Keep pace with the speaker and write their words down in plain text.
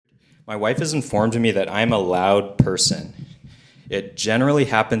My wife has informed me that I'm a loud person. It generally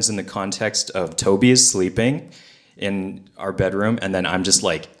happens in the context of Toby is sleeping in our bedroom, and then I'm just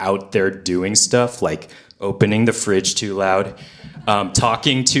like out there doing stuff, like opening the fridge too loud,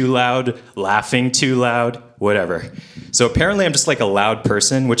 talking too loud, laughing too loud, whatever. So apparently I'm just like a loud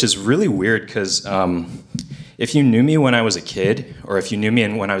person, which is really weird because if you knew me when I was a kid, or if you knew me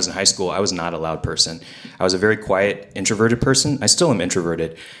when I was in high school, I was not a loud person. I was a very quiet, introverted person. I still am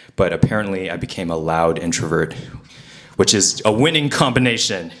introverted, but apparently I became a loud introvert, which is a winning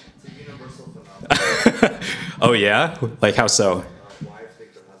combination. It's a universal phenomenon. Oh yeah? Like how so? Wives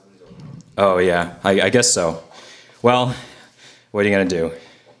think their husbands don't know. Oh yeah, I guess so. Well, what are you gonna do?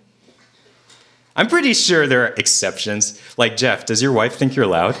 I'm pretty sure there are exceptions. Like Jeff, does your wife think you're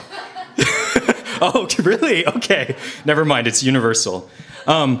loud? Oh, really? Okay. Never mind. It's universal.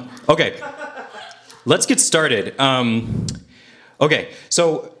 Okay. Let's get started. Okay.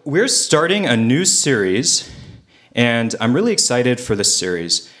 So we're starting a new series, and I'm really excited for this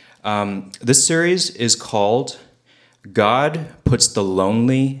series. This series is called God Puts the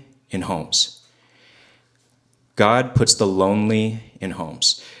Lonely in Homes. God Puts the Lonely in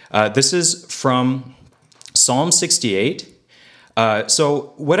Homes. This is from Psalm 68.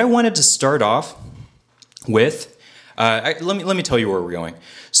 So what I wanted to start off with, let me tell you where we're going.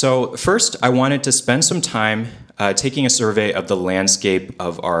 So first, I wanted to spend some time taking a survey of the landscape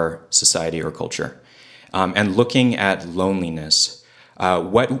of our society or culture, and looking at loneliness,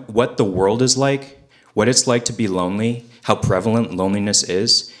 what the world is like, what it's like to be lonely, how prevalent loneliness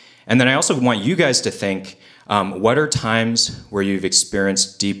is, and then I also want you guys to think, what are times where you've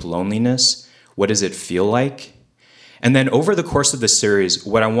experienced deep loneliness? What does it feel like? And then over the course of the series,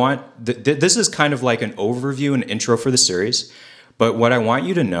 what I want, this is kind of like an overview and intro for the series, but what I want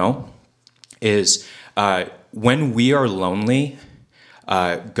you to know is when we are lonely,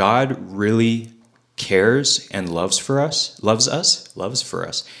 God really cares and loves for us,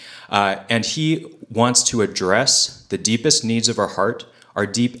 and he wants to address the deepest needs of our heart, our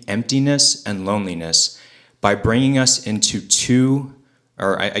deep emptiness and loneliness, by bringing us into two,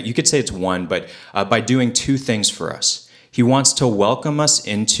 or you could say it's one, but by doing two things for us. He wants to welcome us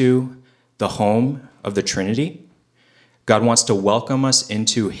into the home of the Trinity. God wants to welcome us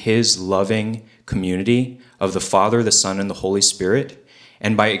into his loving community of the Father, the Son, and the Holy Spirit.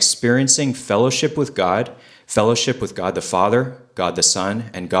 And by experiencing fellowship with God the Father, God the Son,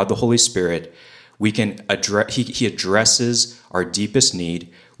 and God the Holy Spirit, we can he addresses our deepest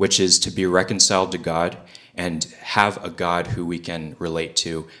need, which is to be reconciled to God and have a God who we can relate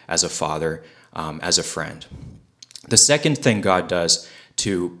to as a father, as a friend. The second thing God does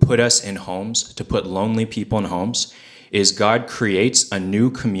to put us in homes, to put lonely people in homes, is God creates a new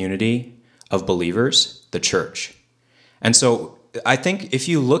community of believers, the church. And so I think if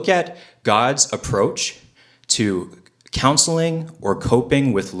you look at God's approach to counseling or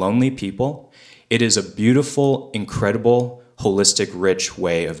coping with lonely people, it is a beautiful, incredible, holistic, rich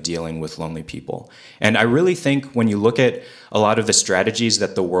way of dealing with lonely people. And I really think when you look at a lot of the strategies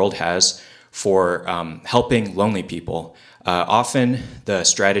that the world has for helping lonely people, often the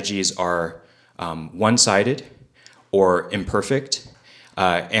strategies are one-sided or imperfect.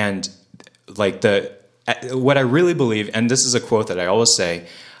 And like what I really believe, and this is a quote that I always say,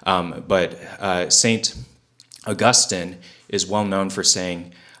 but Saint Augustine is well known for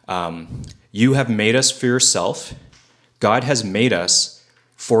saying, "You have made us for yourself. God has made us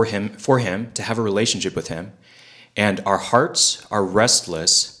for him to have a relationship with him, and our hearts are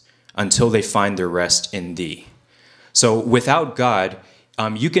restless until they find their rest in thee." So without God,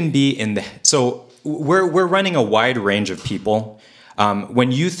 you can be in the. So we're running a wide range of people.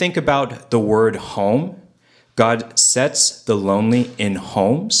 When you think about the word home, God sets the lonely in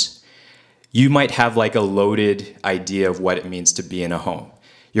homes. You might have like a loaded idea of what it means to be in a home.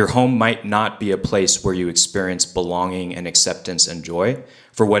 Your home might not be a place where you experience belonging and acceptance and joy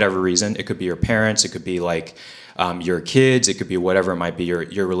for whatever reason. It could be your parents, it could be like your kids, it could be whatever it might be,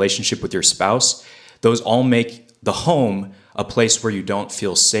 your relationship with your spouse. Those all make the home a place where you don't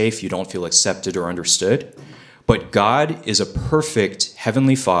feel safe, you don't feel accepted or understood. But God is a perfect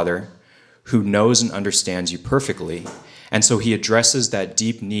heavenly Father who knows and understands you perfectly. And so he addresses that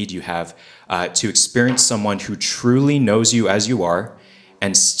deep need you have to experience someone who truly knows you as you are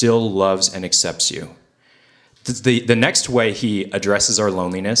and still loves and accepts you. The next way he addresses our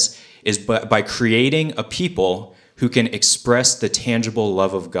loneliness is by creating a people who can express the tangible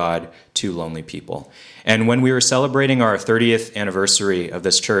love of God to lonely people. And when we were celebrating our 30th anniversary of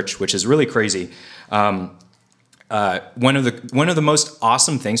this church, which is really crazy, one of the most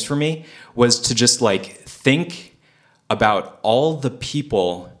awesome things for me was to just like think about all the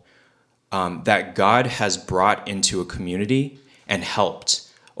people that God has brought into a community and helped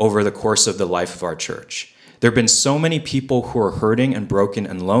over the course of the life of our church. There have been so many people who are hurting and broken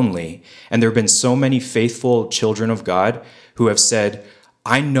and lonely, and there have been so many faithful children of God who have said,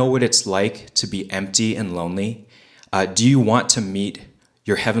 I know what it's like to be empty and lonely. Do you want to meet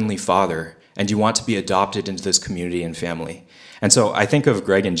your Heavenly Father? And do you want to be adopted into this community and family? And so I think of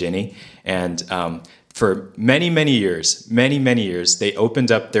Greg and Ginny, and for many, many years, they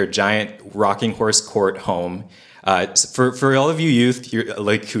opened up their giant rocking horse court home. For all of you youth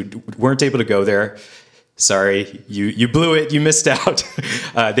who weren't able to go there, sorry, you blew it, you missed out.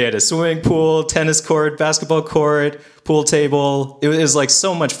 They had a swimming pool, tennis court, basketball court, pool table. It was like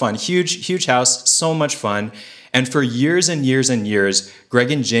so much fun. Huge house, so much fun. And for years and years and years,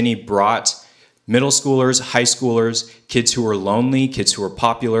 Greg and Ginny brought middle schoolers, high schoolers, kids who were lonely, kids who were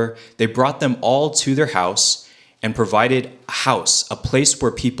popular. They brought them all to their house and provided a house, a place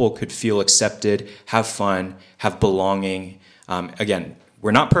where people could feel accepted, have fun, have belonging. Again,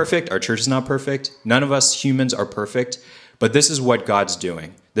 we're not perfect. Our church is not perfect. None of us humans are perfect. But this is what God's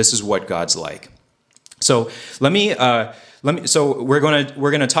doing. This is what God's like. So So we're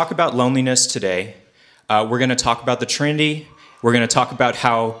gonna talk about loneliness today. We're gonna talk about the Trinity. We're gonna talk about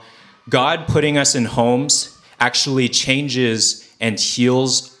how God putting us in homes actually changes and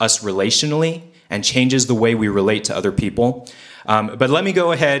heals us relationally and changes the way we relate to other people. But let me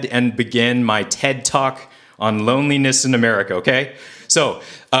go ahead and begin my TED Talk on loneliness in America, okay? So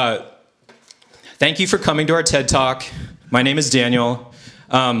thank you for coming to our TED Talk. My name is Daniel.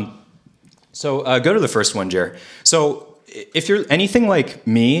 Go to the first one, Jer. So if you're anything like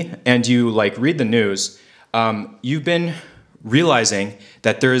me and you read the news, you've been realizing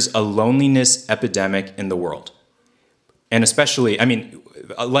that there's a loneliness epidemic in the world. And especially,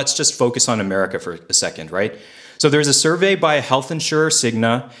 let's just focus on America for a second, right? So there's a survey by a health insurer,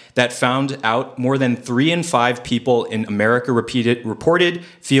 Cigna, that found out more than 3 in 5 people in America reported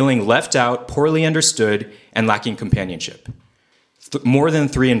feeling left out, poorly understood, and lacking companionship. More than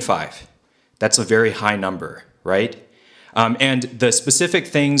 3 in 5. That's a very high number, right? And the specific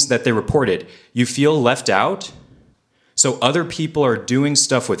things that they reported, you feel left out, so other people are doing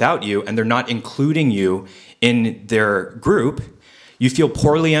stuff without you, and they're not including you in their group. You feel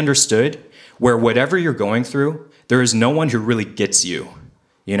poorly understood, where whatever you're going through, there is no one who really gets you,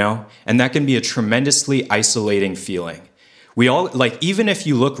 And that can be a tremendously isolating feeling. We all, even if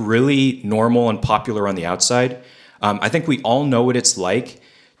you look really normal and popular on the outside, I think we all know what it's like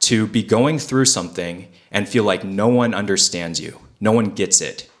to be going through something and feel like no one understands you. No one gets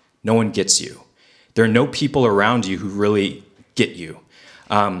it. No one gets you. There are no people around you who really get you.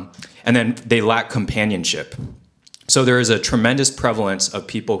 And then they lack companionship. So there is a tremendous prevalence of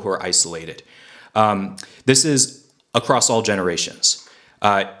people who are isolated. This is across all generations.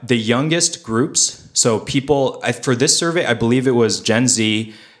 The youngest groups, so people, for this survey, I believe it was Gen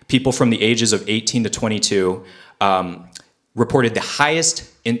Z, people from the ages of 18 to 22, reported the highest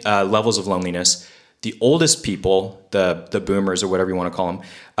levels of loneliness. The oldest people, the boomers or whatever you want to call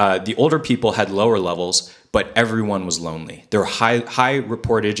them, the older people had lower levels, but everyone was lonely. There were high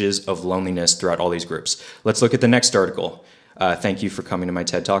reportages of loneliness throughout all these groups. Let's look at the next article. Thank you for coming to my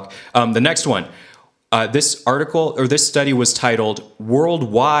TED Talk. The next one. This article, or this study, was titled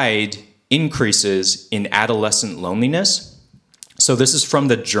Worldwide Increases in Adolescent Loneliness. So this is from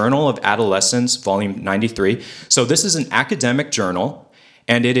the Journal of Adolescence, volume 93. So this is an academic journal,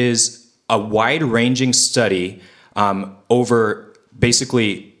 and it is a wide-ranging study over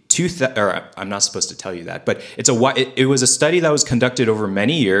basically I'm not supposed to tell you that, but it was a study that was conducted over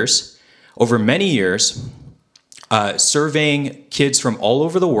many years, surveying kids from all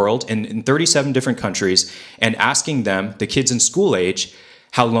over the world in 37 different countries and asking them, the kids in school age,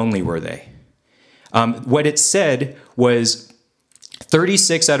 how lonely were they? What it said was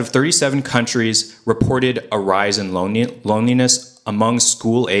 36 out of 37 countries reported a rise in loneliness among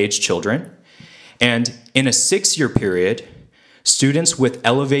school-age children. And in a 6-year period, students with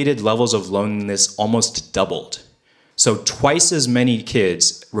elevated levels of loneliness almost doubled. So twice as many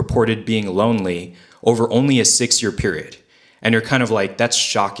kids reported being lonely over only a 6-year period. And you're kind of like, that's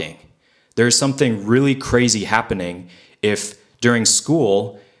shocking. There's something really crazy happening if during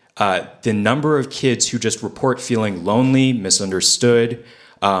school, the number of kids who just report feeling lonely, misunderstood,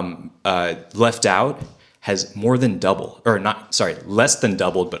 left out has more than doubled, less than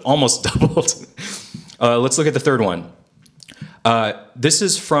doubled, but almost doubled. Let's look at the third one. This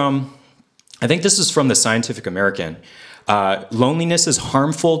is from the Scientific American. Loneliness is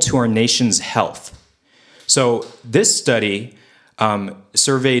harmful to our nation's health. So this study showed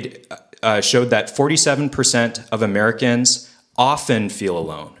that 47% of Americans often feel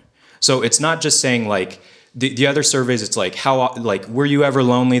alone. So it's not just saying like the other surveys, it's like were you ever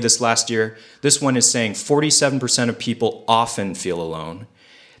lonely this last year? This one is saying 47% of people often feel alone.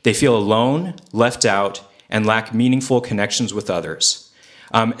 They feel alone, left out, and lack meaningful connections with others.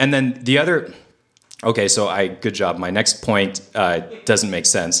 And then the other, okay, good job. My next point doesn't make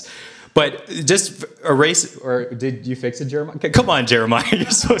sense. But just erase, or did you fix it, Jeremiah? Okay, come on, Jeremiah, you're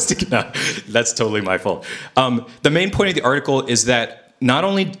supposed to, no, that's totally my fault. The main point of the article is that not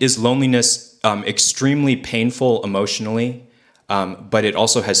only is loneliness extremely painful emotionally, but it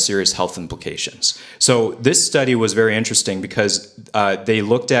also has serious health implications. So this study was very interesting because they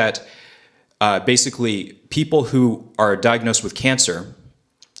looked at basically people who are diagnosed with cancer.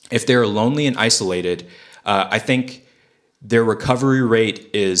 If they're lonely and isolated, I think their recovery rate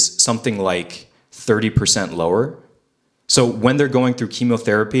is something like 30% lower. So when they're going through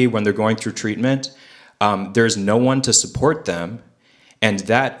chemotherapy, when they're going through treatment, there's no one to support them. And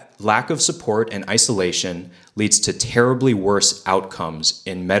that lack of support and isolation leads to terribly worse outcomes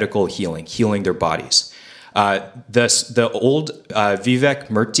in medical healing their bodies. The old Vivek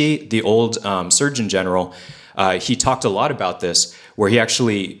Murthy, the old Surgeon General, he talked a lot about this, where he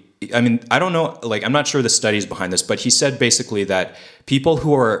actually, I don't know, I'm not sure the studies behind this, but he said basically that people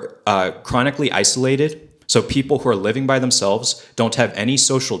who are chronically isolated, so people who are living by themselves, don't have any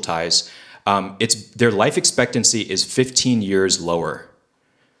social ties, their life expectancy is 15 years lower,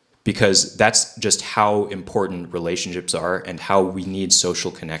 because that's just how important relationships are and how we need social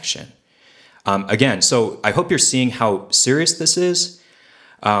connection. Again, so I hope you're seeing how serious this is.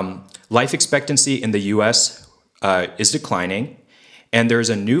 Life expectancy in the US is declining, and there's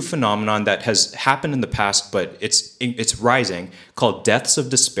a new phenomenon that has happened in the past, but it's rising, called deaths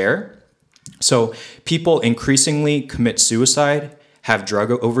of despair. So people increasingly commit suicide, have drug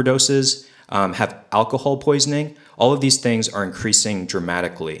overdoses, have alcohol poisoning. All of these things are increasing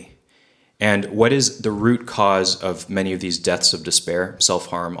dramatically. And what is the root cause of many of these deaths of despair,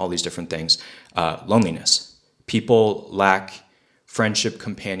 self-harm, all these different things? Loneliness. People lack friendship,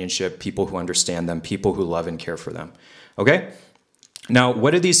 companionship, people who understand them, people who love and care for them. Okay? Now,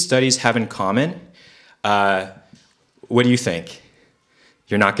 what do these studies have in common? What do you think?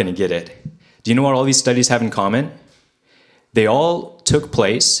 You're not going to get it. Do you know what all these studies have in common? They all took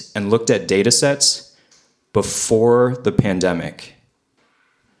place and looked at data sets before the pandemic.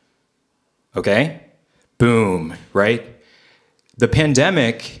 Okay? Boom, right? The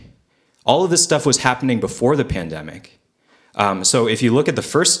pandemic, all of this stuff was happening before the pandemic. So if you look at the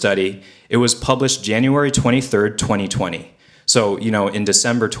first study, it was published January 23rd, 2020. So, in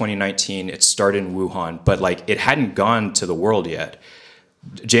December 2019, it started in Wuhan, but it hadn't gone to the world yet.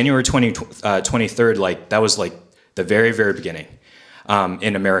 January 23rd, that was the very, very beginning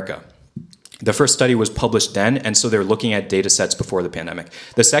in America. The first study was published then, and so they're looking at data sets before the pandemic.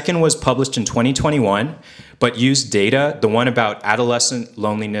 The second was published in 2021, but used data, the one about adolescent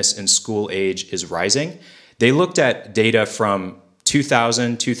loneliness in school age is rising. They looked at data from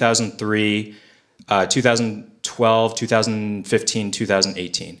 2000, 2003, 2012, 2015,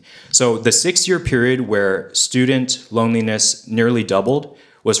 2018. So the 6-year period where student loneliness nearly doubled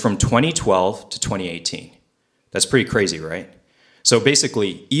was from 2012 to 2018. That's pretty crazy, right? So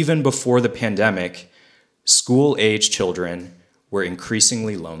basically, even before the pandemic, school-age children were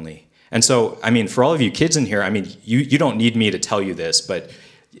increasingly lonely. And so, for all of you kids in here, you don't need me to tell you this, but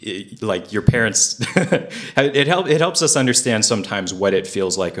your parents, it helps us understand sometimes what it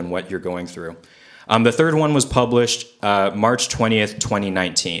feels like and what you're going through. The third one was published March 20th,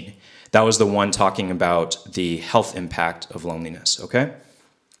 2019. That was the one talking about the health impact of loneliness, okay?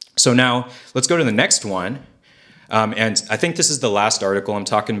 So now, let's go to the next one. And I think this is the last article I'm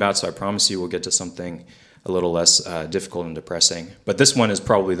talking about, so I promise you we'll get to something a little less difficult and depressing. But this one is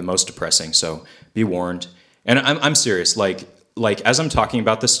probably the most depressing, so be warned. And I'm serious. As I'm talking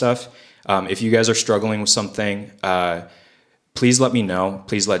about this stuff, if you guys are struggling with something, please let me know.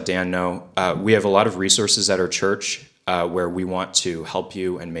 Please let Dan know. We have a lot of resources at our church where we want to help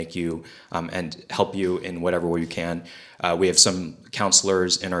you and make you and help you in whatever way you can. We have some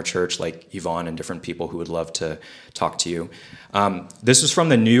counselors in our church like Yvonne and different people who would love to talk to you. This was from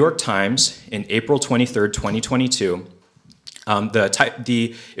the New York Times in April 23rd, 2022.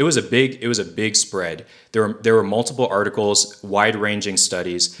 It was a big spread. There were multiple articles, wide-ranging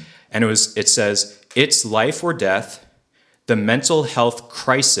studies, and it says it's life or death, the mental health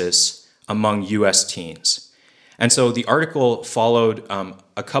crisis among U.S. teens. And so the article followed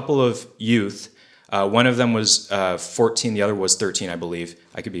a couple of youth. One of them was 14, the other was 13, I believe.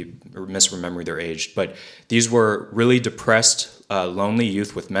 I could be misremembering their age. But these were really depressed, lonely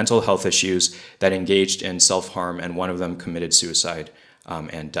youth with mental health issues that engaged in self-harm, and one of them committed suicide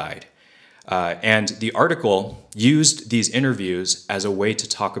and died. And the article used these interviews as a way to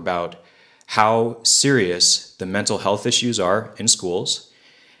talk about how serious the mental health issues are in schools,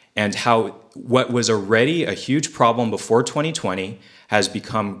 and how what was already a huge problem before 2020 has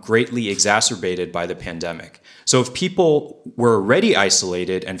become greatly exacerbated by the pandemic. So if people were already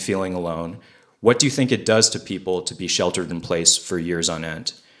isolated and feeling alone, what do you think it does to people to be sheltered in place for years on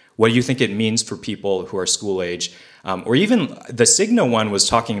end? What do you think it means for people who are school age? Or even the Cigna one was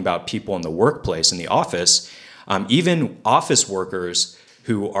talking about people in the workplace, in the office, even office workers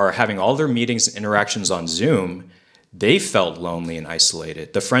who are having all their meetings and interactions on Zoom. They felt lonely and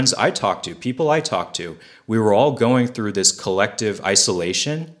isolated. The friends I talked to, people I talked to, we were all going through this collective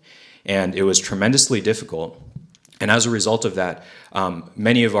isolation, and it was tremendously difficult. And as a result of that,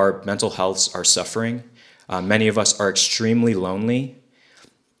 many of our mental healths are suffering. Many of us are extremely lonely.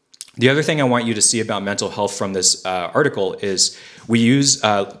 The other thing I want you to see about mental health from this article is we use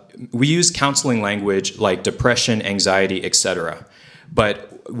counseling language like depression, anxiety, etc.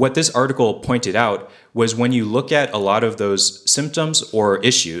 But what this article pointed out was when you look at a lot of those symptoms or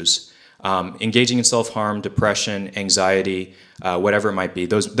issues, engaging in self-harm, depression, anxiety, whatever it might be,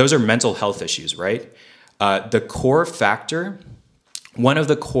 those are mental health issues, right? The core factor, one of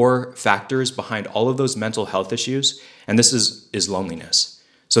the core factors behind all of those mental health issues, and this is loneliness.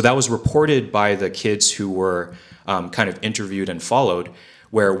 So that was reported by the kids who were kind of interviewed and followed,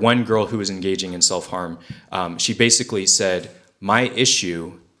 where one girl who was engaging in self-harm, she basically said, "My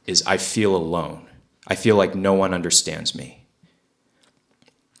issue is I feel alone. I feel like no one understands me."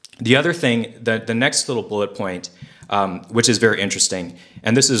 The other thing, the next little bullet point, which is very interesting,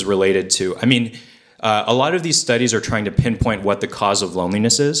 and this is related to, a lot of these studies are trying to pinpoint what the cause of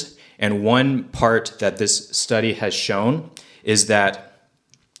loneliness is, and one part that this study has shown is that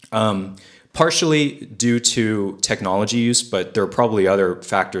partially due to technology use, but there are probably other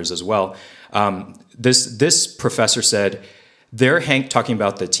factors as well. This professor said, talking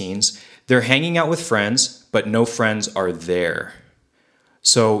about the teens, they're hanging out with friends, but no friends are there.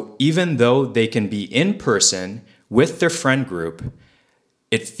 So even though they can be in person with their friend group,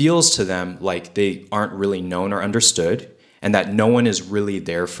 it feels to them like they aren't really known or understood, and that no one is really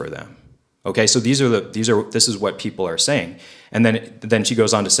there for them. Okay, so this is what people are saying. And then she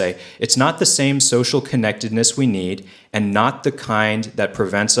goes on to say, it's not the same social connectedness we need, and not the kind that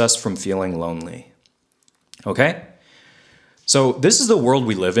prevents us from feeling lonely. Okay? So this is the world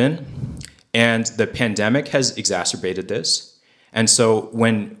we live in, and the pandemic has exacerbated this. And so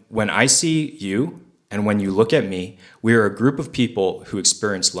when I see you, and when you look at me, we are a group of people who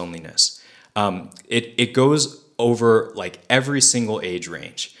experience loneliness. It goes over like every single age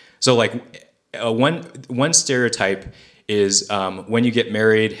range. So like one stereotype is when you get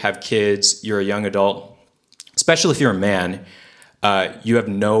married, have kids, you're a young adult, especially if you're a man, you have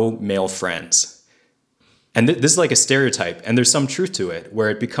no male friends. And this is like a stereotype, and there's some truth to it, where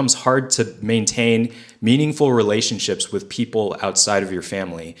it becomes hard to maintain meaningful relationships with people outside of your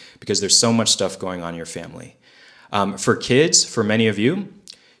family because there's so much stuff going on in your family. For kids, for many of you,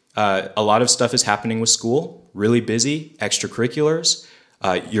 a lot of stuff is happening with school, really busy, extracurriculars.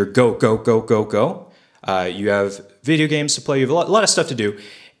 You're go, go, go, go, go. You have video games to play, you have a lot of stuff to do,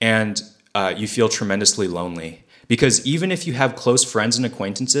 and you feel tremendously lonely. Because even if you have close friends and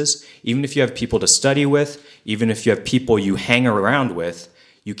acquaintances, even if you have people to study with, even if you have people you hang around with,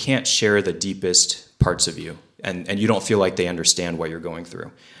 you can't share the deepest parts of you, and you don't feel like they understand what you're going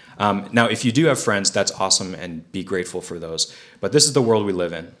through. Now, if you do have friends, that's awesome, and be grateful for those. But this is the world we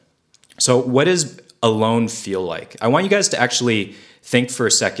live in. So what does alone feel like? I want you guys to actually think for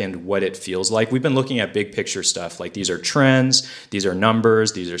a second what it feels like. We've been looking at big picture stuff, like these are trends, these are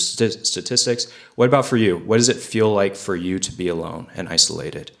numbers, these are statistics. What about for you? What does it feel like for you to be alone and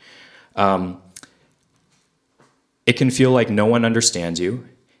isolated? It can feel like no one understands you.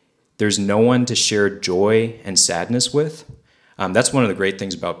 There's no one to share joy and sadness with. That's one of the great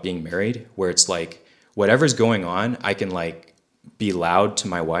things about being married, where it's like whatever's going on, I can like be loud to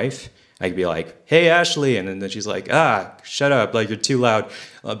my wife. I could be like, "Hey, Ashley," and then she's like, "Shut up, like you're too loud.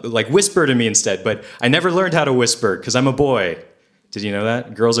 Like whisper to me instead." But I never learned how to whisper because I'm a boy. Did you know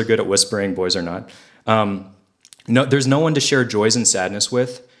that? Girls are good at whispering, boys are not. No, there's no one to share joys and sadness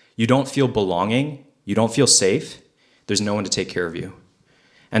with. You don't feel belonging. You don't feel safe. There's no one to take care of you.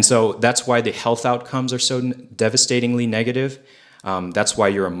 And so that's why the health outcomes are so devastatingly negative. That's why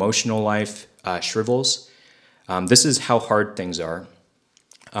your emotional life shrivels. This is how hard things are.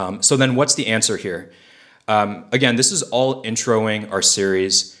 So then what's the answer here? Again, this is all introing our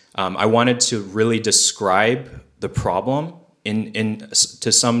series. I wanted to really describe the problem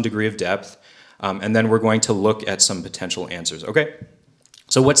to some degree of depth, and then we're going to look at some potential answers. Okay?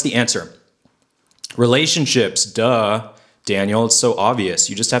 So what's the answer? Relationships, duh, Daniel, it's so obvious.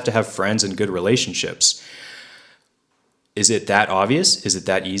 You just have to have friends and good relationships. Is it that obvious? Is it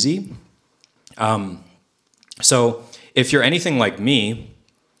that easy? So if you're anything like me,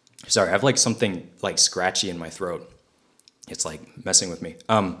 sorry, I have like something like scratchy in my throat. It's like messing with me.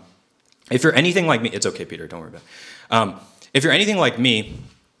 If you're anything like me, it's okay, Peter, don't worry about it. If you're anything like me,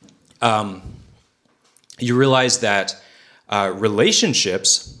 you realize that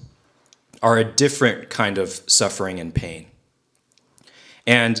relationships are a different kind of suffering and pain.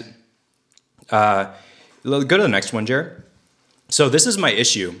 And go to the next one, Jared. So this is my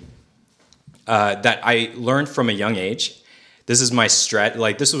issue that I learned from a young age. This is my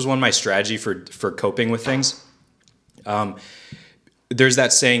this was one of my strategy for coping with things. There's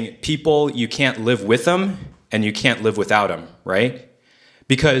that saying, people, you can't live with them and you can't live without them, right?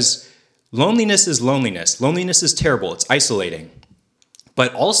 Because loneliness is loneliness. Loneliness is terrible. It's isolating.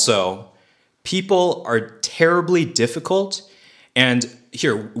 But also, people are terribly difficult. And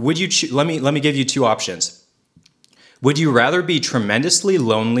here, would you let me give you two options. Would you rather be tremendously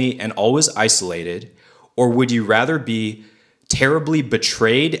lonely and always isolated, or would you rather be terribly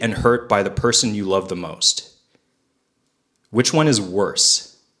betrayed and hurt by the person you love the most? Which one is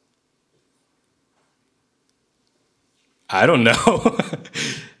worse? I don't know.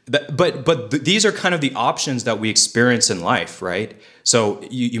 But these are kind of the options that we experience in life, right? So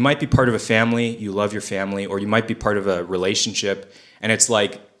you might be part of a family, you love your family, or you might be part of a relationship, and it's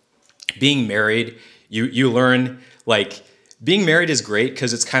like being married, you learn, like, being married is great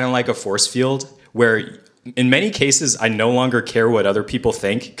because it's kind of like a force field where in many cases I no longer care what other people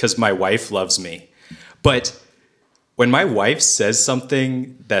think because my wife loves me. But when my wife says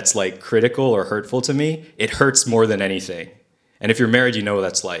something that's like critical or hurtful to me, it hurts more than anything. And if you're married, you know what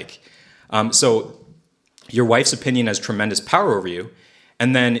that's like. So your wife's opinion has tremendous power over you.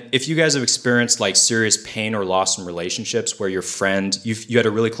 And then if you guys have experienced like serious pain or loss in relationships where your friend, you had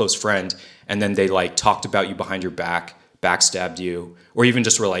a really close friend, and then they like talked about you behind your back, backstabbed you, or even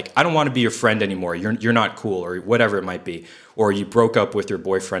just were like, I don't want to be your friend anymore. You're not cool, or whatever it might be. Or you broke up with your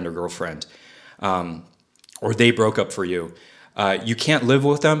boyfriend or girlfriend, or they broke up for you. You can't live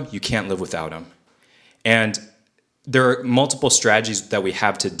with them. You can't live without them. And there are multiple strategies that we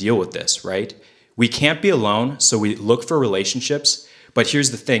have to deal with this, right? We can't be alone, so we look for relationships. But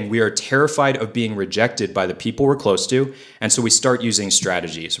here's the thing, we are terrified of being rejected by the people we're close to, and so we start using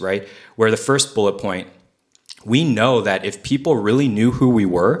strategies, right? Where the first bullet point, we know that if people really knew who we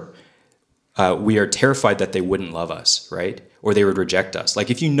were, we are terrified that they wouldn't love us, right? Or they would reject us. Like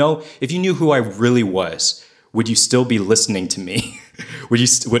if you knew who I really was, would you still be listening to me? would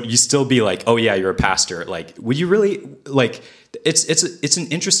you still be like, oh yeah, you're a pastor? Like, would you really, like, it's an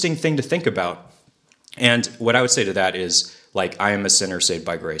interesting thing to think about. And what I would say to that is, like, I am a sinner saved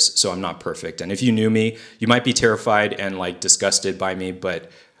by grace, so I'm not perfect. And if you knew me, you might be terrified and like disgusted by me, but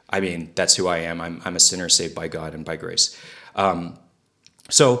I mean, that's who I am. I'm a sinner saved by God and by grace.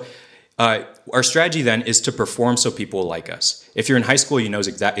 So our strategy then is to perform so people will like us. If you're in high school, you know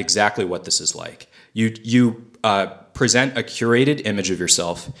exactly what this is like. You present a curated image of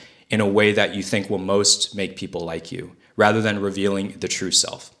yourself in a way that you think will most make people like you, rather than revealing the true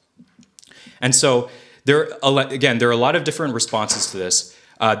self. And so there are a lot of different responses to this.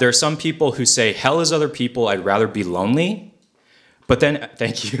 There are some people who say, hell is other people, I'd rather be lonely. But then,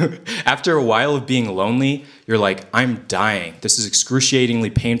 thank you, after a while of being lonely, you're like, I'm dying. This is excruciatingly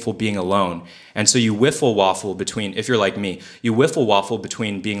painful being alone. And so you whiffle waffle between, if you're like me, you whiffle waffle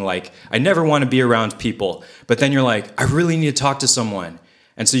between being like, I never want to be around people. But then you're like, I really need to talk to someone.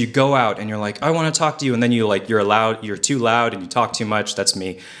 And so you go out and you're like, I want to talk to you. And then you're too loud and you talk too much. That's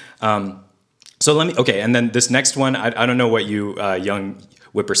me. And then this next one, I don't know what you young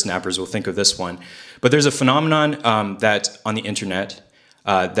whippersnappers will think of this one, but there's a phenomenon that on the internet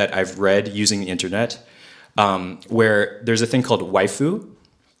that I've read using the internet, where there's a thing called waifu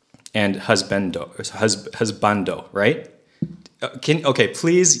and husbando, right?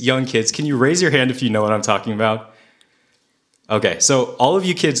 Please, young kids, can you raise your hand if you know what I'm talking about? Okay, so all of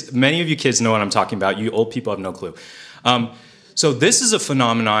you kids, many of you kids know what I'm talking about. You old people have no clue. So this is a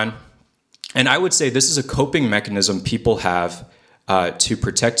phenomenon. And I would say this is a coping mechanism people have to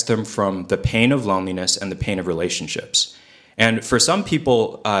protect them from the pain of loneliness and the pain of relationships. And for some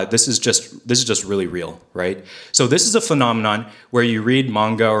people, this is just really real, right? So this is a phenomenon where you read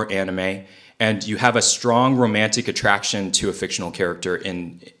manga or anime and you have a strong romantic attraction to a fictional character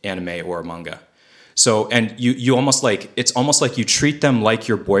in anime or manga. So, and you almost like, it's almost like you treat them like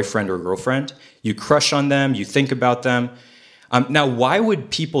your boyfriend or girlfriend. You crush on them, you think about them. Now, why would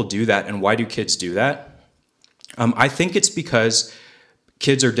people do that, and why do kids do that? I think it's because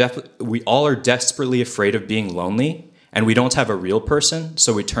we all are desperately afraid of being lonely, and we don't have a real person,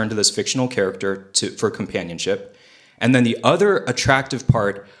 so we turn to this fictional character for companionship. And then the other attractive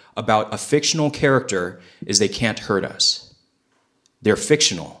part about a fictional character is they can't hurt us. They're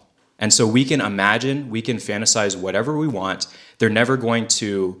fictional. And so we can imagine, we can fantasize whatever we want. They're never going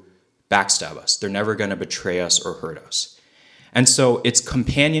to backstab us. They're never going to betray us or hurt us. And so it's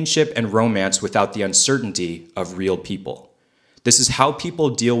companionship and romance without the uncertainty of real people. This is how people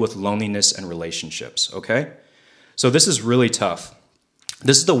deal with loneliness and relationships, okay? So this is really tough.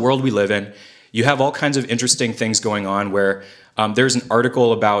 This is the world we live in. You have all kinds of interesting things going on where there's an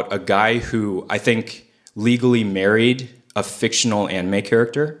article about a guy who I think legally married a fictional anime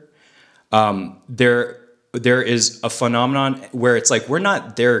character. There is a phenomenon where it's like we're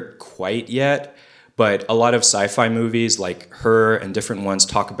not there quite yet, but a lot of sci-fi movies like Her and different ones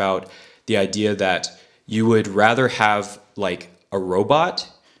talk about the idea that you would rather have like a robot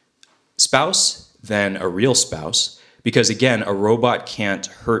spouse than a real spouse, because again, a robot can't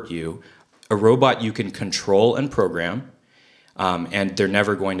hurt you. A robot you can control and program, and they're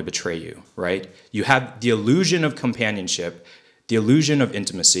never going to betray you, right? You have the illusion of companionship, the illusion of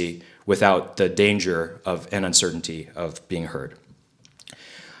intimacy, without the danger of and uncertainty of being hurt.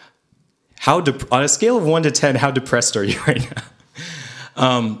 On a scale of 1 to 10, how depressed are you right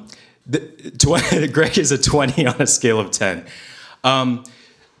now? Greg is a 20 on a scale of 10.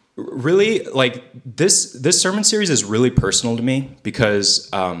 Really, like this sermon series is really personal to me because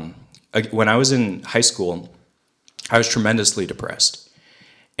when I was in high school, I was tremendously depressed.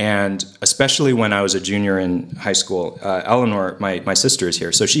 And especially when I was a junior in high school, Eleanor, my sister, is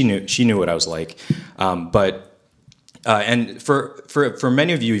here, so she knew what I was like. And for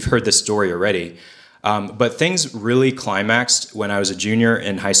many of you, you've heard this story already. But things really climaxed when I was a junior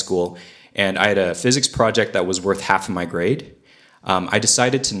in high school, and I had a physics project that was worth half of my grade. I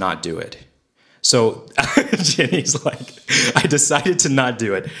decided to not do it. So Jenny's like, I decided to not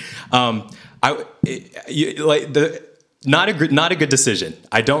do it. Not a good decision.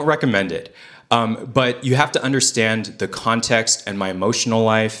 I don't recommend it. But you have to understand the context and my emotional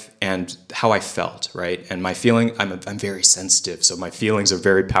life and how I felt, right? And my feeling, I'm very sensitive, so my feelings are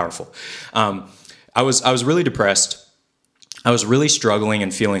very powerful. I was really depressed. I was really struggling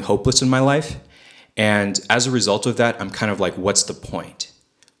and feeling hopeless in my life. And as a result of that, I'm kind of like, what's the point?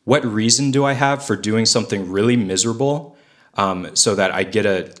 What reason do I have for doing something really miserable so that I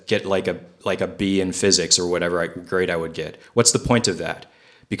get like a B in physics or whatever grade I would get? What's the point of that?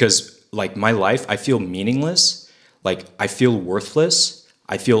 Because like my life, I feel meaningless, like I feel worthless,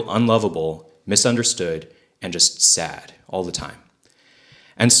 I feel unlovable, misunderstood, and just sad all the time.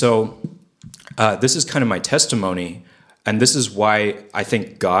 And so this is kind of my testimony, and this is why I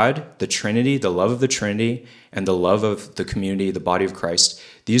think God, the Trinity, the love of the Trinity, and the love of the community, the body of Christ,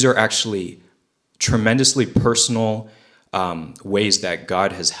 these are actually tremendously personal ways that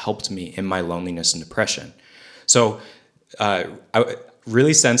God has helped me in my loneliness and depression. So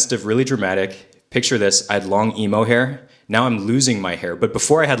really sensitive, really dramatic. Picture this, I had long emo hair. Now I'm losing my hair, but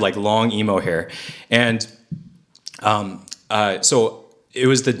before I had like long emo hair. And so it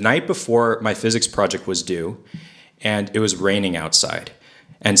was the night before my physics project was due, and it was raining outside.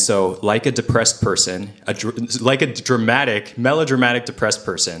 And so like a depressed person, like a melodramatic depressed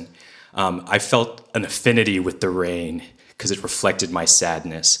person, I felt an affinity with the rain because it reflected my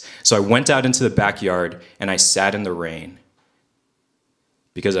sadness. So I went out into the backyard and I sat in the rain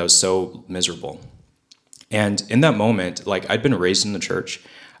because I was so miserable. And in that moment, like I'd been raised in the church.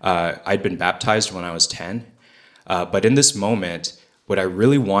 I'd been baptized when I was 10. But in this moment, what I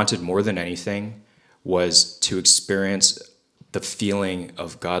really wanted more than anything was to experience the feeling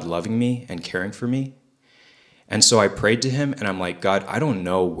of God loving me and caring for me. And so I prayed to him and I'm like, God, I don't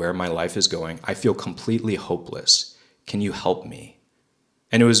know where my life is going. I feel completely hopeless. Can you help me?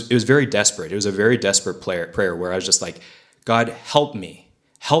 And it was very desperate. It was a very desperate prayer where I was just like, God, help me,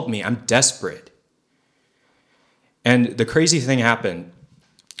 I'm desperate. And the crazy thing happened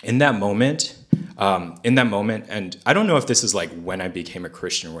in that moment, and I don't know if this is like when I became a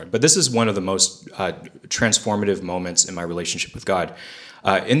Christian or what, but this is one of the most transformative moments in my relationship with God.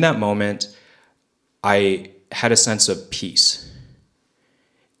 In that moment, I had a sense of peace.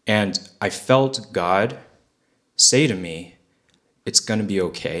 And I felt God say to me, it's going to be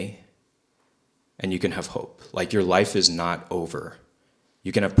okay, and you can have hope. Like your life is not over.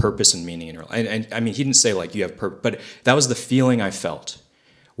 You can have purpose and meaning in your life. And I mean, he didn't say like you have purpose, but that was the feeling I felt.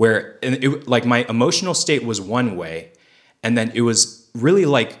 Where like my emotional state was one way, and then it was really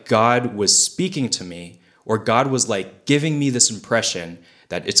like God was speaking to me, or God was like giving me this impression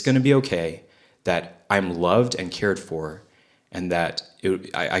that it's going to be okay, that I'm loved and cared for, and that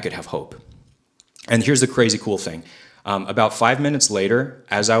I could have hope. And here's the crazy cool thing. About 5 minutes later,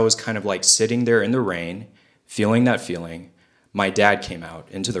 as I was kind of like sitting there in the rain, feeling that feeling, my dad came out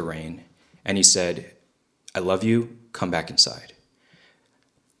into the rain and he said, "I love you, come back inside."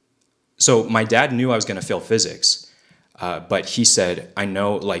 So my dad knew I was going to fail physics, but he said, I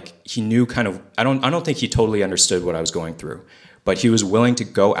know, like he knew kind of, I don't think he totally understood what I was going through, but he was willing to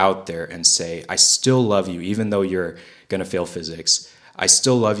go out there and say, "I still love you, even though you're going to fail physics. I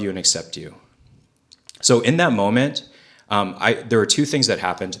still love you and accept you." So in that moment, there were two things that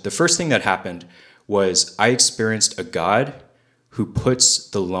happened. The first thing that happened was I experienced a God who puts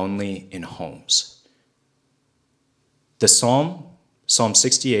the lonely in homes. The Psalm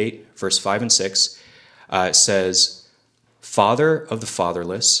 68, verse 5 and 6, says, "Father of the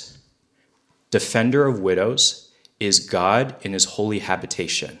fatherless, defender of widows, is God in his holy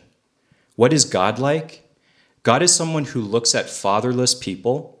habitation." What is God like? God is someone who looks at fatherless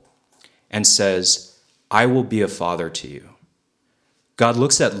people and says, "I will be a father to you." God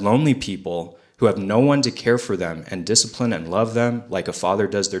looks at lonely people who have no one to care for them and discipline and love them like a father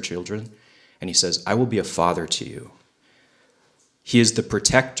does their children, and he says, "I will be a father to you." He is the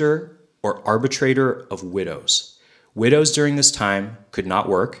protector or arbitrator of widows. Widows during this time could not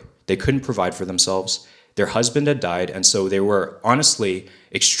work. They couldn't provide for themselves. Their husband had died, and so they were honestly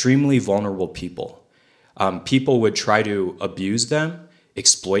extremely vulnerable people. People would try to abuse them,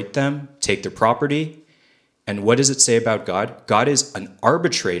 exploit them, take their property. And what does it say about God? God is an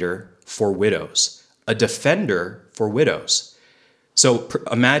arbitrator for widows, a defender for widows. So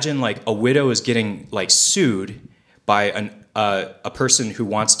imagine like a widow is getting like sued by a person who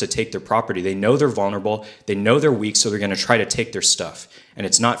wants to take their property. They know they're vulnerable, they know they're weak, so they're going to try to take their stuff. And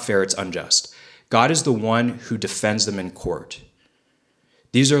it's not fair, it's unjust. God is the one who defends them in court.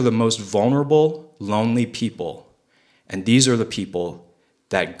 These are the most vulnerable, lonely people, and these are the people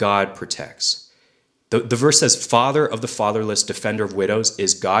that God protects. The verse says, "Father of the fatherless, defender of widows,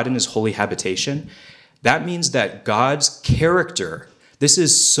 is God in his holy habitation." That means that God's character, this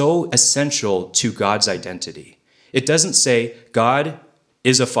is so essential to God's identity. It doesn't say God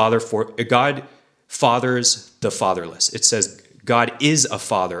is a father God fathers the fatherless. It says God is a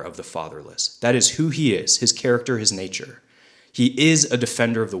father of the fatherless. That is who he is, his character, his nature. He is a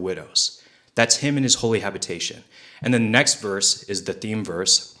defender of the widows. That's him in his holy habitation. And then the next verse is the theme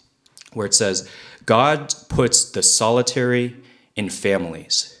verse where it says, "God puts the solitary in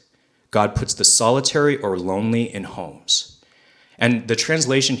families. God puts the solitary or lonely in homes." And the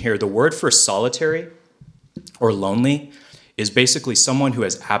translation here, the word for solitary or lonely is basically someone who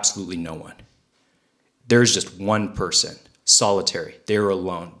has absolutely no one. There's just one person, solitary. They're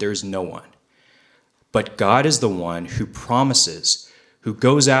alone. There's no one. But God is the one who promises, who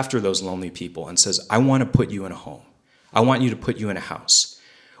goes after those lonely people and says, "I want to put you in a home. I want you to put you in a house."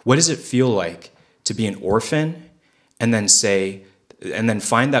 What does it feel like to be an orphan and then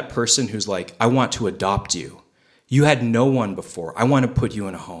find that person who's like, "I want to adopt you. You had no one before. I want to put you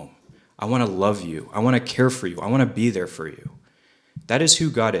in a home. I want to love you. I want to care for you. I want to be there for you." That is who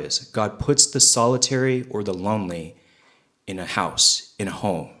God is. God puts the solitary or the lonely in a house, in a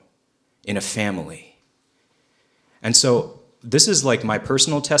home, in a family. And so this is like my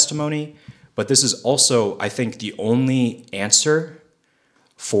personal testimony, but this is also, I think, the only answer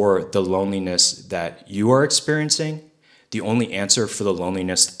for the loneliness that you are experiencing, the only answer for the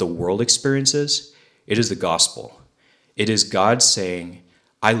loneliness that the world experiences. It is the gospel. It is God saying,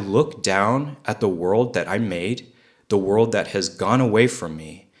 "I look down at the world that I made, the world that has gone away from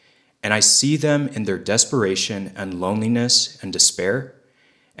me, and I see them in their desperation and loneliness and despair,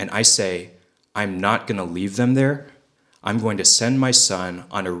 and I say, I'm not going to leave them there. I'm going to send my son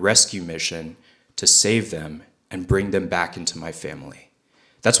on a rescue mission to save them and bring them back into my family."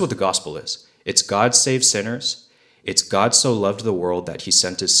 That's what the gospel is. It's God saves sinners. It's God so loved the world that he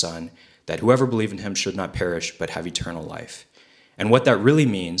sent his son, that whoever believes in him should not perish but have eternal life. And what that really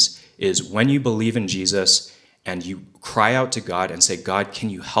means is when you believe in Jesus and you cry out to God and say, "God, can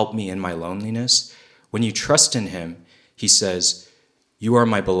you help me in my loneliness?" When you trust in him, he says, "You are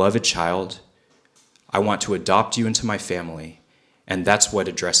my beloved child. I want to adopt you into my family." And that's what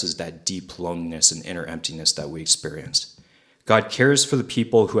addresses that deep loneliness and inner emptiness that we experience. God cares for the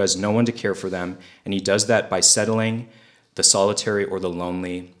people who has no one to care for them, and he does that by settling the solitary or the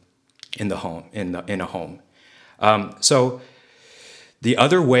lonely in the home, in a home. So the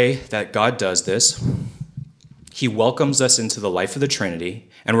other way that God does this, he welcomes us into the life of the Trinity,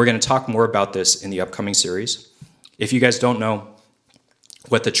 and we're going to talk more about this in the upcoming series. If you guys don't know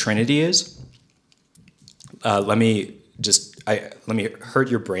what the Trinity is, let me hurt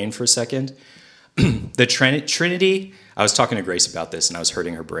your brain for a second. The Trinity I was talking to Grace about this, and I was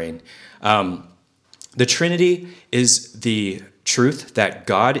hurting her brain. The Trinity is the truth that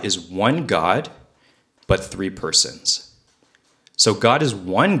God is one God, but three persons. So God is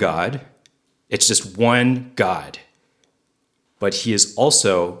one God. It's just one God. But he is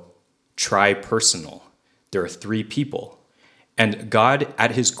also tri-personal. There are three people. And God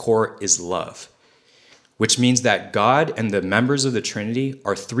at his core is love, which means that God and the members of the Trinity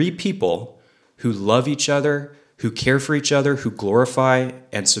are three people who love each other, who care for each other, who glorify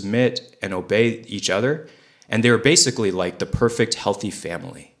and submit and obey each other. And they're basically like the perfect, healthy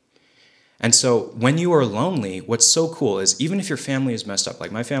family. And so when you are lonely, what's so cool is even if your family is messed up,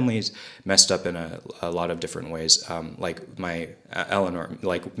 like my family is messed up in a lot of different ways. Like my Eleanor,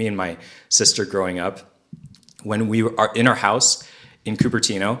 like me and my sister growing up, when we are in our house in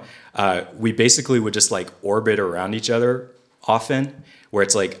Cupertino, we basically would just like orbit around each other often, where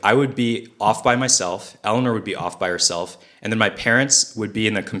it's like I would be off by myself, Eleanor would be off by herself, and then my parents would be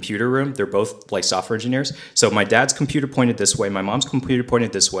in the computer room. They're both like software engineers. So my dad's computer pointed this way, my mom's computer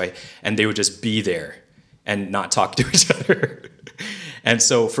pointed this way, and they would just be there and not talk to each other. And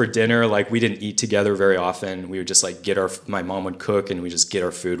so for dinner, like we didn't eat together very often. We would just like my mom would cook and we just get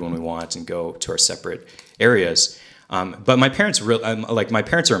our food when we want and go to our separate areas. But my parents my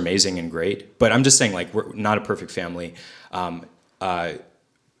parents are amazing and great, but I'm just saying like we're not a perfect family.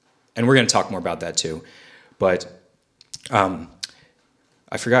 And we're going to talk more about that too. But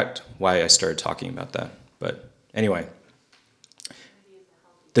I forgot why I started talking about that. But anyway,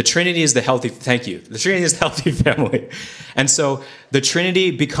 the Trinity is the healthy, thank you. The Trinity is the healthy family. And so the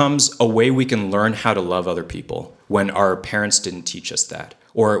Trinity becomes a way we can learn how to love other people when our parents didn't teach us that.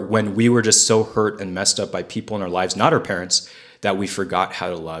 Or when we were just so hurt and messed up by people in our lives, not our parents, that we forgot how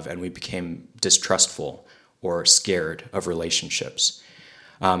to love and we became distrustful or scared of relationships.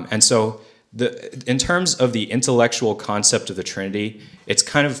 And so in terms of the intellectual concept of the Trinity, it's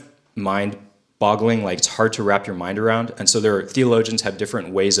kind of mind-boggling, like it's hard to wrap your mind around. And so theologians have different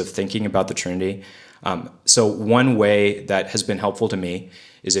ways of thinking about the Trinity. So one way that has been helpful to me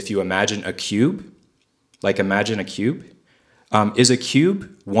is if you imagine a cube, is a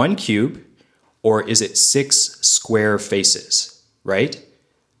cube one cube, or is it 6 square faces, right?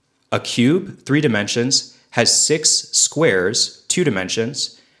 A cube, 3 dimensions, has 6 squares, 2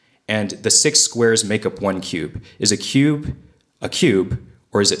 dimensions, and the 6 squares make up one cube. Is a cube,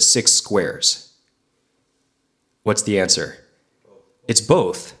 or is it 6 squares? What's the answer? It's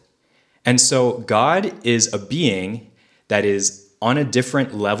both. And so God is a being that is on a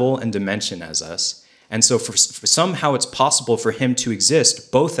different level and dimension as us. And so somehow it's possible for him to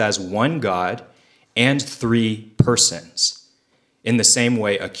exist both as one God and 3 persons. In the same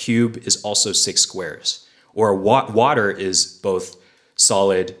way, a cube is also 6 squares. Or water is both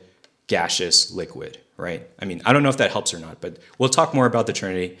solid, gaseous, liquid, right? I mean, I don't know if that helps or not, but we'll talk more about the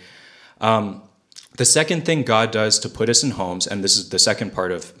Trinity. The second thing God does to put us in homes, and this is the second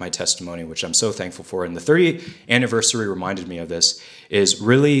part of my testimony, which I'm so thankful for, and the 30th anniversary reminded me of this, is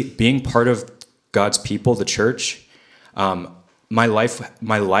really being part of God's people, the church. My life,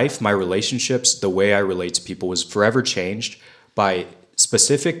 my relationships, the way I relate to people was forever changed by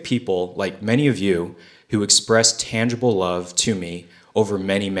specific people, like many of you, who expressed tangible love to me over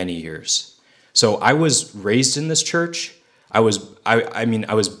many, many years. So I was raised in this church. I was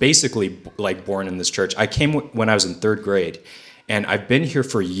basically like born in this church. I came when I was in 3rd grade, and I've been here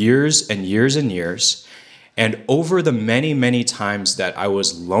for years and years and years. And over the many, many times that I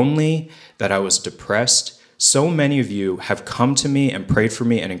was lonely, that I was depressed, so many of you have come to me and prayed for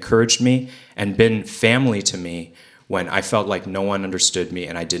me and encouraged me and been family to me when I felt like no one understood me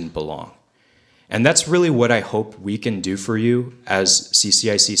and I didn't belong. And that's really what I hope we can do for you as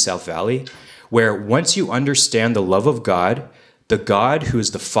CCIC South Valley, where once you understand the love of God, the God who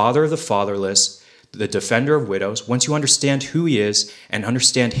is the father of the fatherless, the defender of widows, once you understand who he is and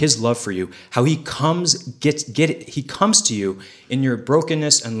understand his love for you, how he comes he comes to you in your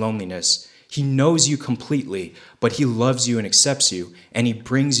brokenness and loneliness. He knows you completely, but he loves you and accepts you, and he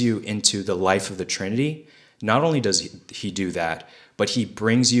brings you into the life of the Trinity. Not only does he do that, but he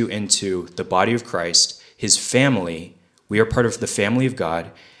brings you into the body of Christ, his family. We are part of the family of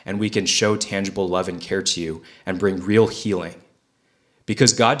God, and we can show tangible love and care to you and bring real healing.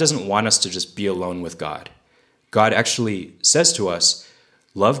 Because God doesn't want us to just be alone with God. God actually says to us,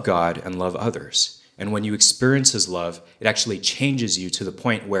 love God and love others. And when you experience his love, it actually changes you to the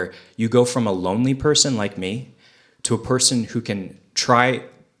point where you go from a lonely person like me to a person who can try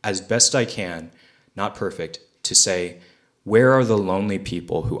as best I can, not perfect, to say, where are the lonely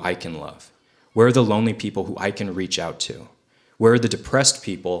people who I can love? Where are the lonely people who I can reach out to? Where are the depressed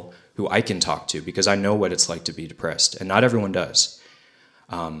people who I can talk to, because I know what it's like to be depressed, and not everyone does.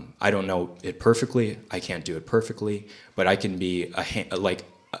 I don't know it perfectly. I can't do it perfectly, but I can be like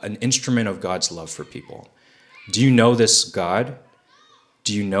an instrument of God's love for people. Do you know this God?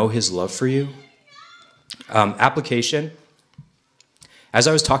 Do you know his love for you? Application. As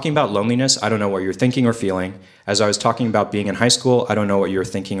I was talking about loneliness, I don't know what you're thinking or feeling. As I was talking about being in high school, I don't know what you're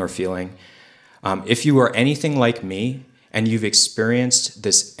thinking or feeling. If you are anything like me and you've experienced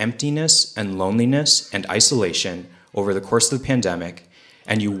this emptiness and loneliness and isolation over the course of the pandemic,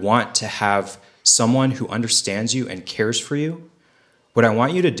 and you want to have someone who understands you and cares for you, what I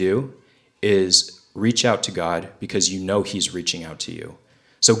want you to do is reach out to God, because you know he's reaching out to you.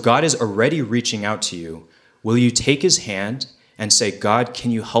 So God is already reaching out to you. Will you take his hand and say, God,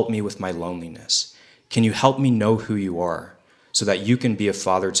 can you help me with my loneliness? Can you help me know who you are so that you can be a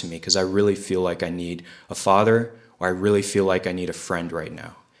father to me? Because I really feel like I need a father, or I really feel like I need a friend right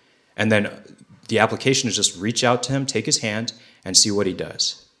now. And then the application is just reach out to him, take his hand, and see what he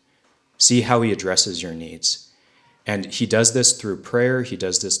does. See how he addresses your needs. And he does this through prayer. He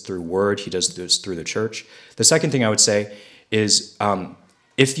does this through word. He does this through the church. The second thing I would say is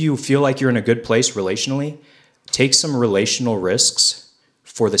if you feel like you're in a good place relationally, take some relational risks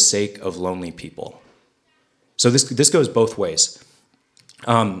for the sake of lonely people. So this goes both ways.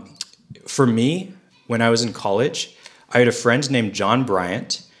 For me, when I was in college, I had a friend named John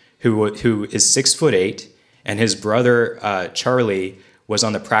Bryant who is 6'8", and his brother Charlie was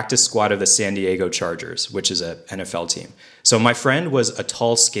on the practice squad of the San Diego Chargers, which is an NFL team. So my friend was a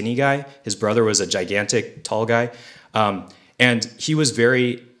tall, skinny guy. His brother was a gigantic, tall guy. And he was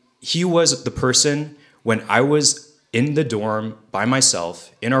the person when I was in the dorm by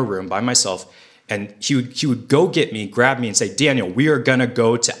myself, in our room by myself, and he would go get me, grab me and say, Daniel, we are gonna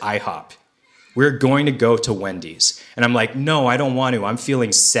go to IHOP. We're going to go to Wendy's. And I'm like, no, I don't want to. I'm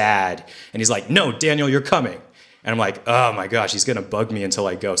feeling sad. And he's like, no, Daniel, you're coming. And I'm like, oh my gosh, he's gonna bug me until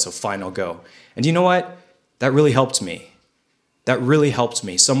I go, so fine, I'll go. And you know what? That really helped me. That really helped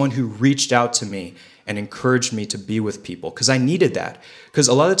me. Someone who reached out to me and encouraged me to be with people, because I needed that. Because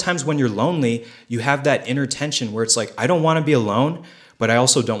a lot of times when you're lonely, you have that inner tension where it's like, I don't want to be alone, but I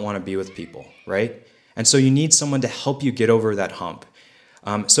also don't want to be with people, right? And so you need someone to help you get over that hump.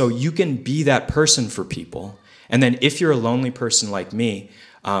 So you can be that person for people. And then if you're a lonely person like me,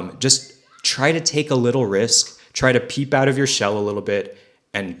 just try to take a little risk, try to peep out of your shell a little bit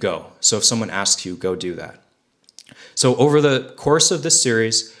and go. So if someone asks you, go do that. So over the course of this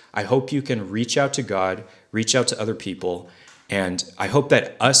series, I hope you can reach out to God, reach out to other people, and I hope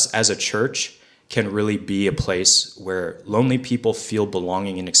that us as a church can really be a place where lonely people feel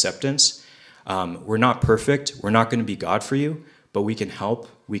belonging and acceptance. We're not perfect. We're not going to be God for you, but we can help.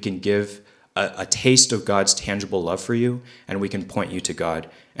 We can give a taste of God's tangible love for you, and we can point you to God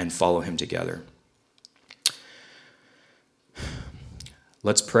and follow him together.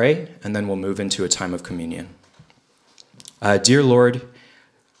 Let's pray, and then we'll move into a time of communion. Dear Lord,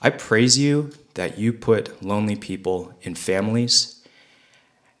 I praise you that you put lonely people in families,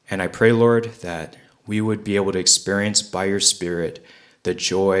 and I pray, Lord, that we would be able to experience by your Spirit the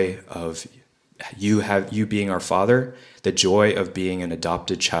joy of you being our Father, the joy of being an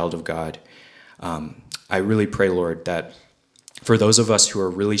adopted child of God. I really pray, Lord, that for those of us who are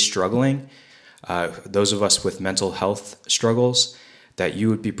really struggling, those of us with mental health struggles, that you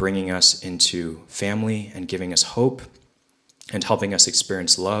would be bringing us into family and giving us hope and helping us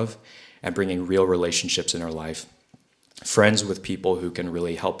experience love and bringing real relationships in our life. Friends with people who can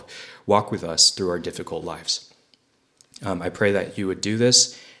really help walk with us through our difficult lives. I pray that you would do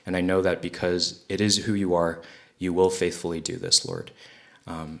this, and I know that because it is who you are, you will faithfully do this, Lord.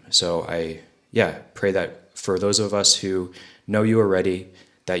 So I pray that for those of us who know you already,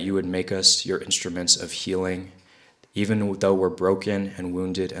 that you would make us your instruments of healing, even though we're broken and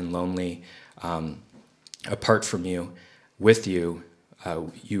wounded and lonely, apart from you, with you,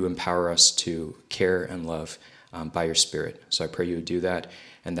 you empower us to care and love by your Spirit. So I pray you would do that,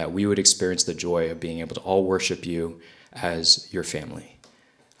 and that we would experience the joy of being able to all worship you as your family.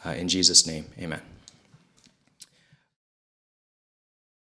 In Jesus' name, amen.